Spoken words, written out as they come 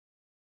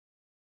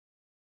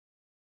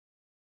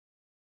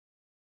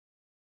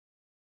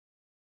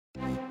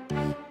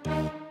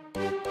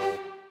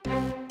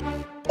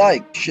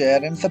Like,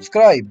 share and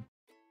subscribe.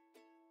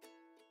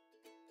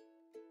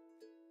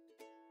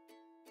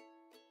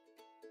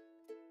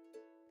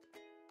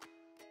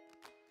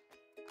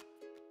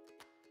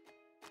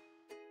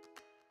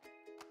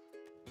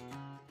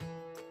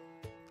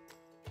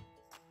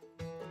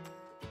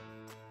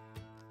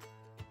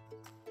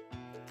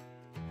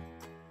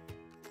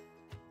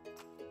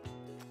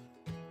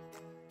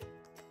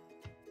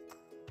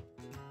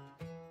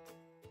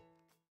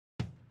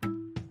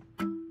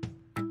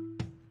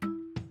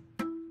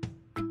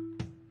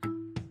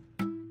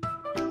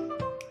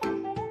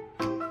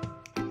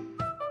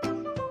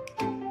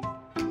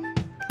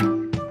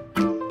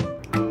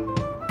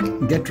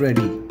 Get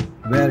ready,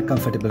 wear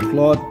comfortable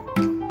cloth,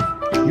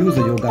 use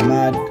a yoga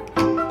mat.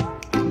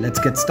 Let's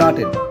get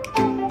started.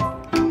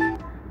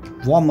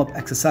 Warm up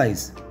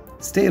exercise.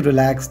 Stay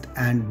relaxed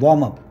and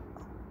warm up.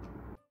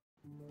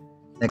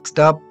 Next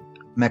up,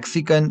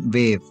 Mexican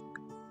wave.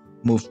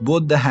 Move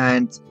both the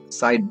hands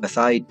side by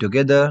side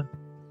together.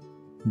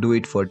 Do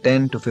it for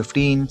 10 to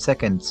 15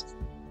 seconds.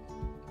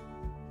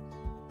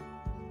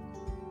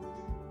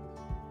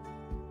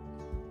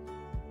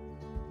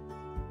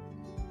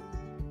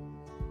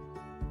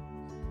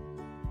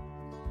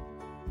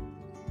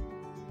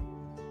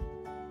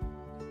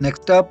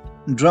 Next up,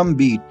 drum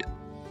beat.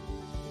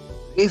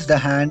 Raise the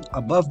hand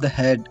above the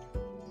head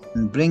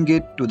and bring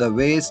it to the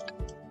waist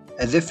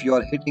as if you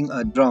are hitting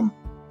a drum.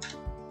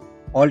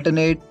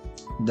 Alternate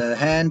the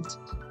hands.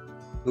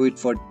 Do it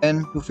for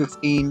 10 to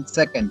 15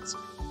 seconds.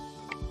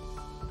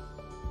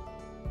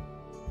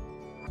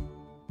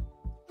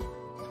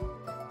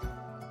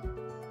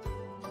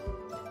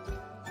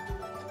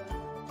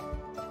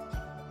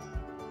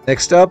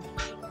 Next up,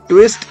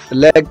 twist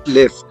leg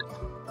lift.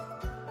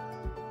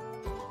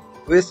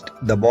 Twist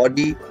the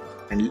body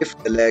and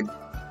lift the leg.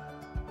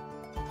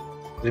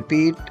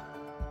 Repeat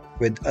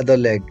with other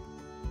leg.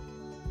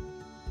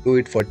 Do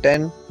it for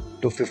 10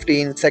 to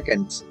 15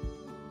 seconds.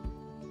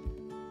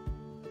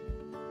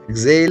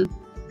 Exhale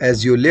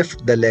as you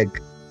lift the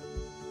leg.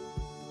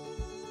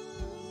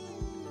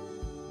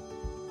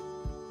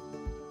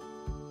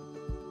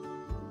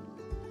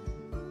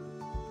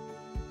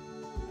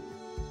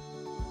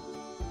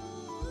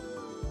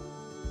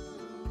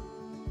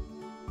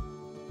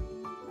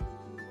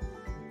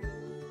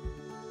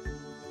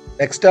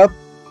 Next up,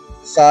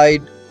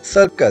 side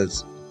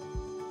circles.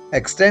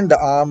 Extend the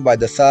arm by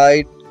the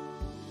side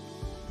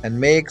and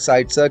make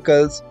side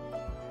circles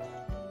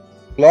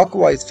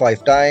clockwise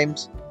 5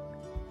 times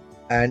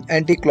and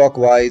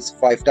anti-clockwise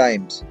 5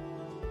 times.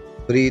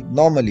 Breathe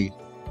normally.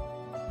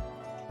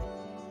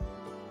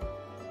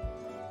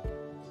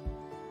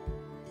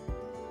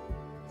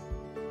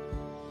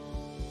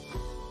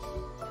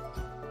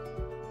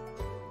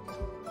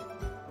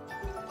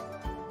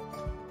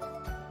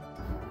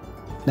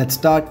 Let's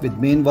start with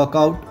main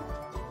workout.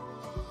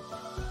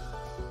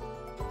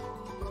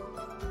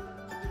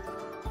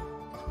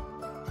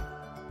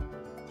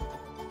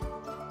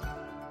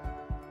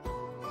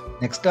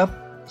 Next up,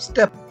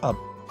 step up.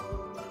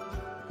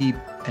 Keep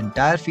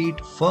entire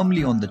feet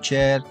firmly on the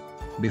chair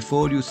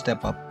before you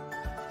step up.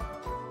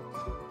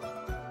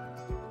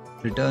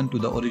 Return to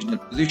the original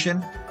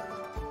position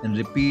and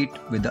repeat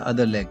with the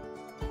other leg.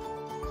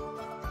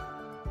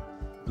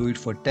 Do it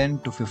for 10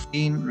 to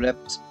 15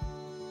 reps.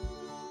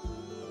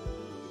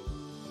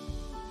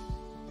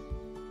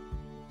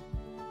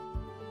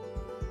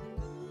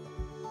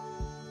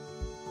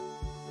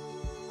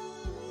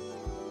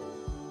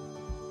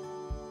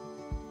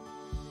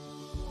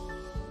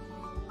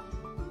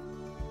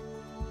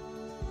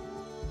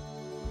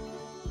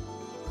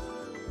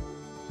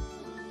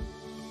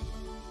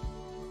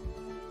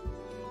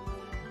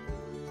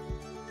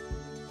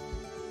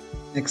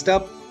 Next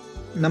up,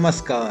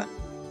 Namaskar.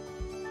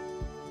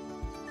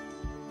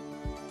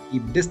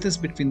 Keep distance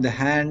between the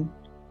hand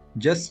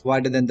just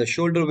wider than the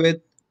shoulder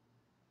width.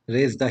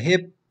 Raise the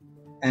hip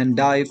and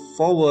dive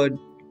forward.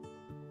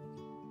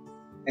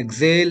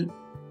 Exhale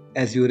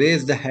as you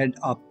raise the head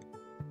up.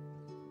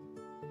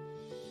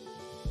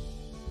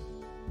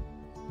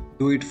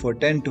 Do it for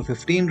 10 to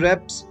 15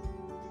 reps.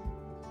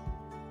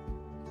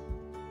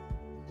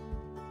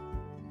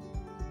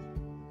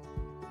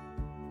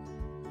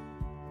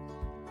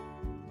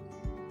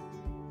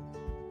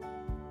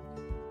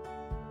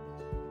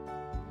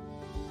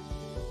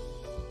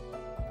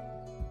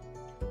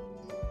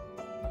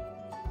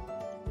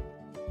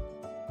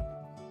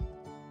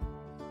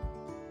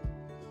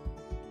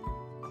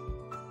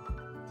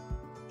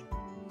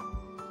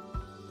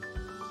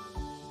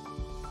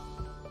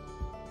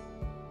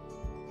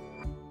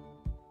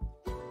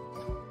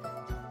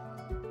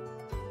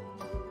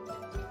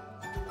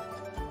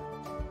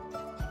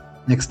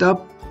 Next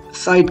up,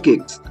 side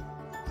kicks.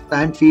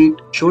 Stand feet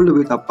shoulder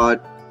width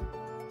apart.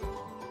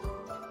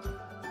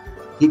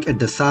 Kick at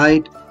the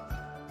side.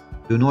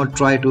 Do not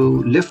try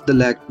to lift the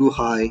leg too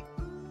high.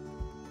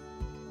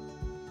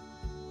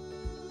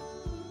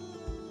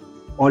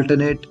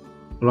 Alternate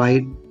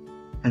right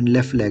and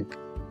left leg.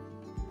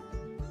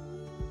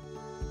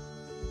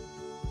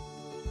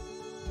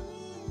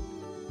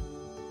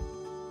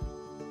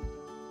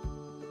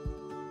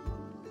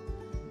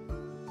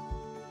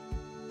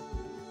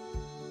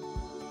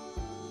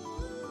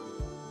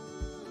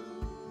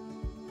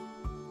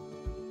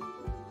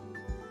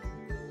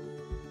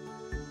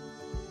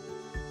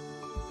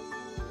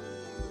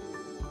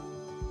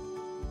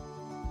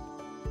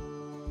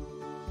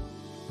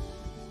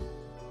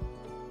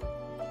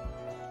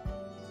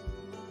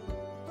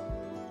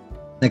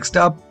 Next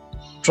up,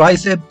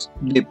 triceps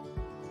dip.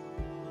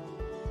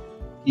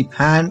 Keep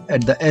hand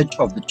at the edge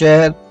of the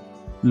chair,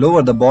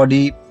 lower the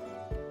body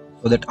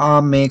so that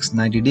arm makes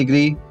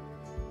 90°.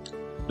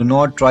 Do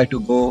not try to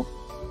go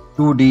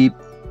too deep.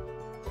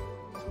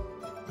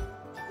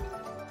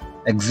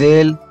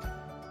 Exhale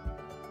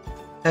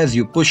as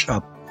you push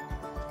up.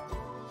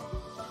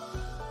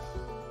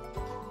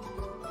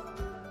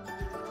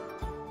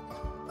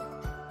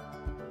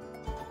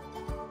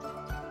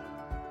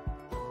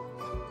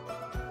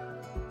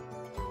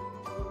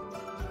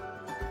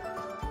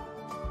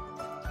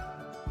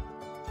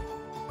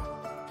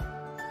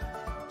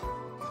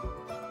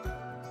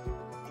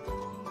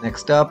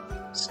 Next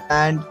up,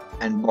 stand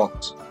and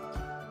box.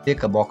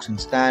 Take a boxing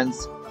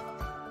stance.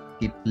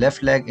 Keep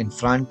left leg in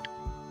front.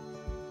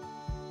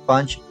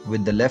 Punch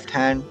with the left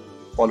hand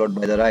followed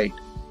by the right.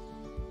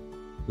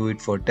 Do it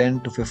for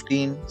 10 to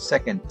 15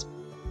 seconds.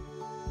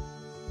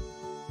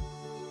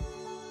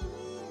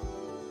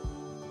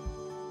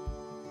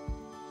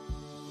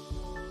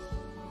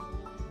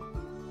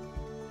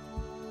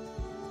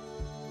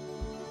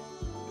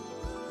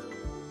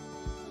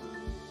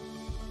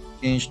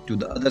 Change to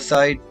the other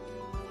side.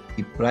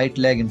 Keep right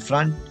leg in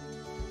front.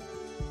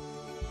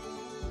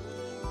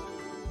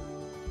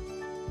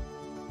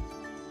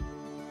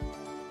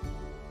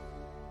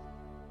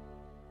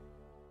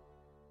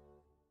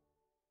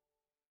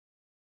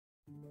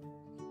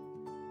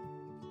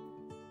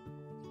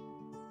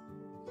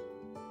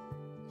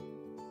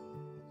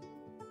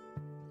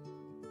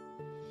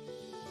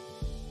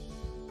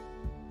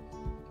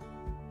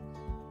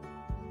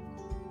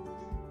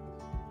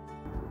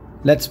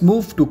 Let's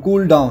move to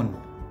cool down.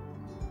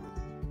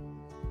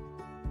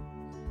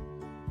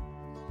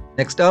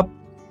 Next up,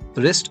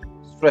 wrist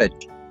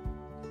stretch.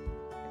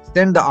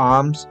 Extend the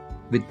arms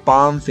with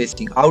palm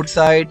facing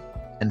outside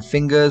and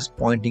fingers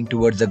pointing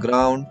towards the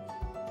ground.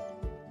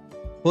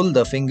 Pull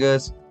the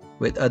fingers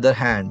with other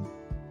hand.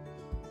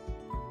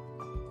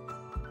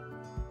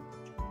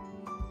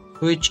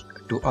 Switch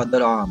to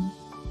other arm.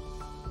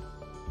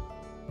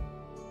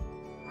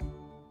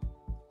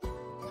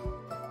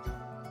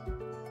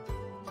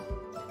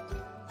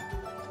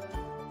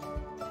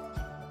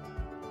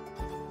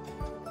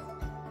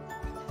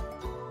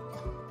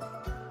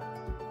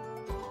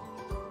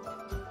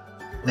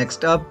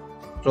 Next up,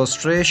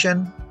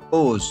 prostration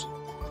pose.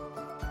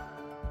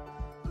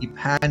 Keep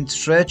hands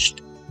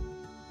stretched,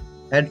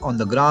 head on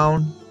the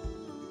ground,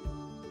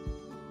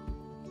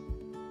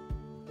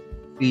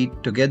 feet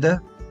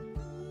together.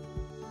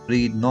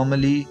 Breathe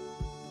normally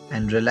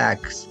and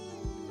relax.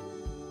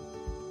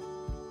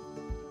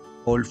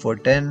 Hold for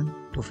 10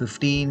 to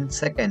 15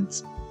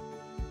 seconds.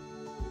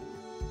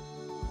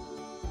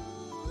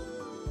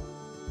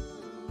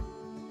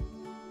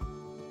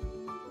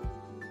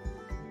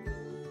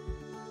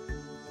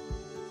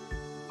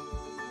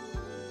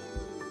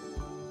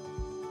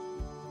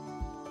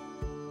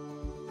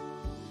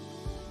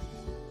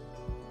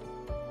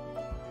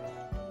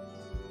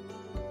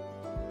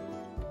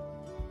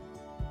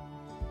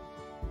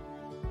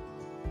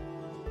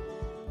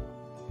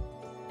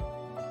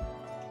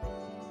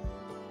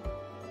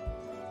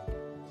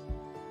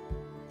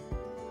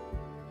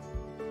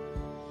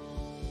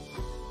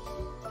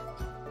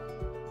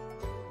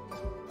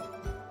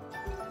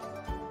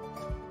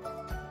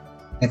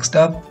 Next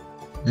up,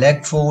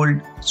 leg fold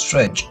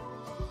stretch.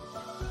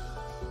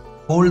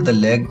 Hold the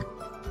leg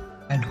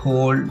and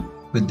hold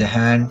with the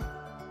hand.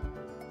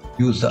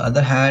 Use the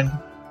other hand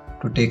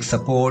to take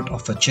support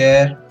of a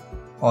chair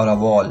or a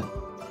wall.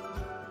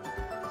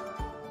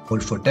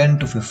 Hold for 10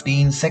 to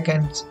 15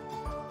 seconds.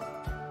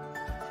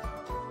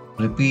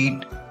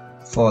 Repeat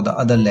for the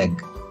other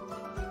leg.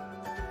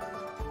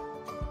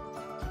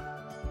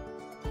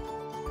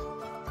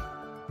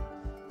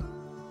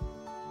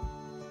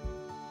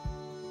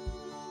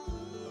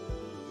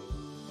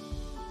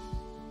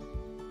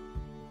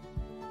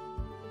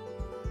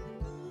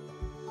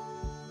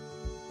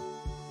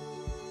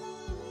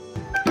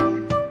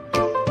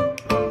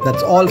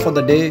 That's all for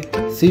the day.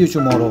 See you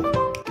tomorrow.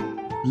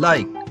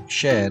 Like,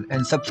 share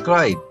and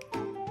subscribe.